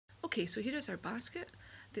Okay, so here is our basket.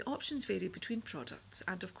 The options vary between products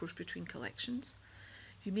and of course between collections.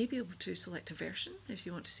 You may be able to select a version if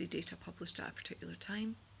you want to see data published at a particular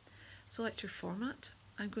time. Select your format.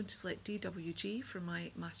 I'm going to select DWG for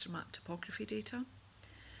my master map topography data.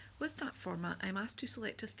 With that format, I'm asked to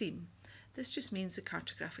select a theme. This just means the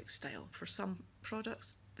cartographic style. For some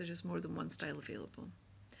products, there is more than one style available.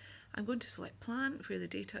 I'm going to select plan, where the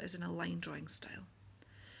data is in a line drawing style.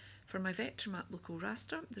 For my vector map local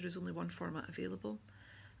raster, there is only one format available.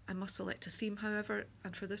 I must select a theme, however,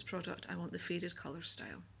 and for this product I want the faded colour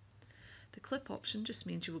style. The clip option just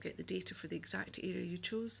means you will get the data for the exact area you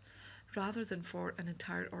chose, rather than for an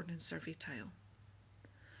entire ordnance survey tile.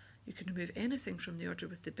 You can remove anything from the order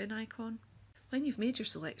with the bin icon. When you've made your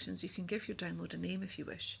selections, you can give your download a name if you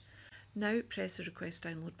wish. Now press the Request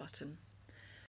Download button.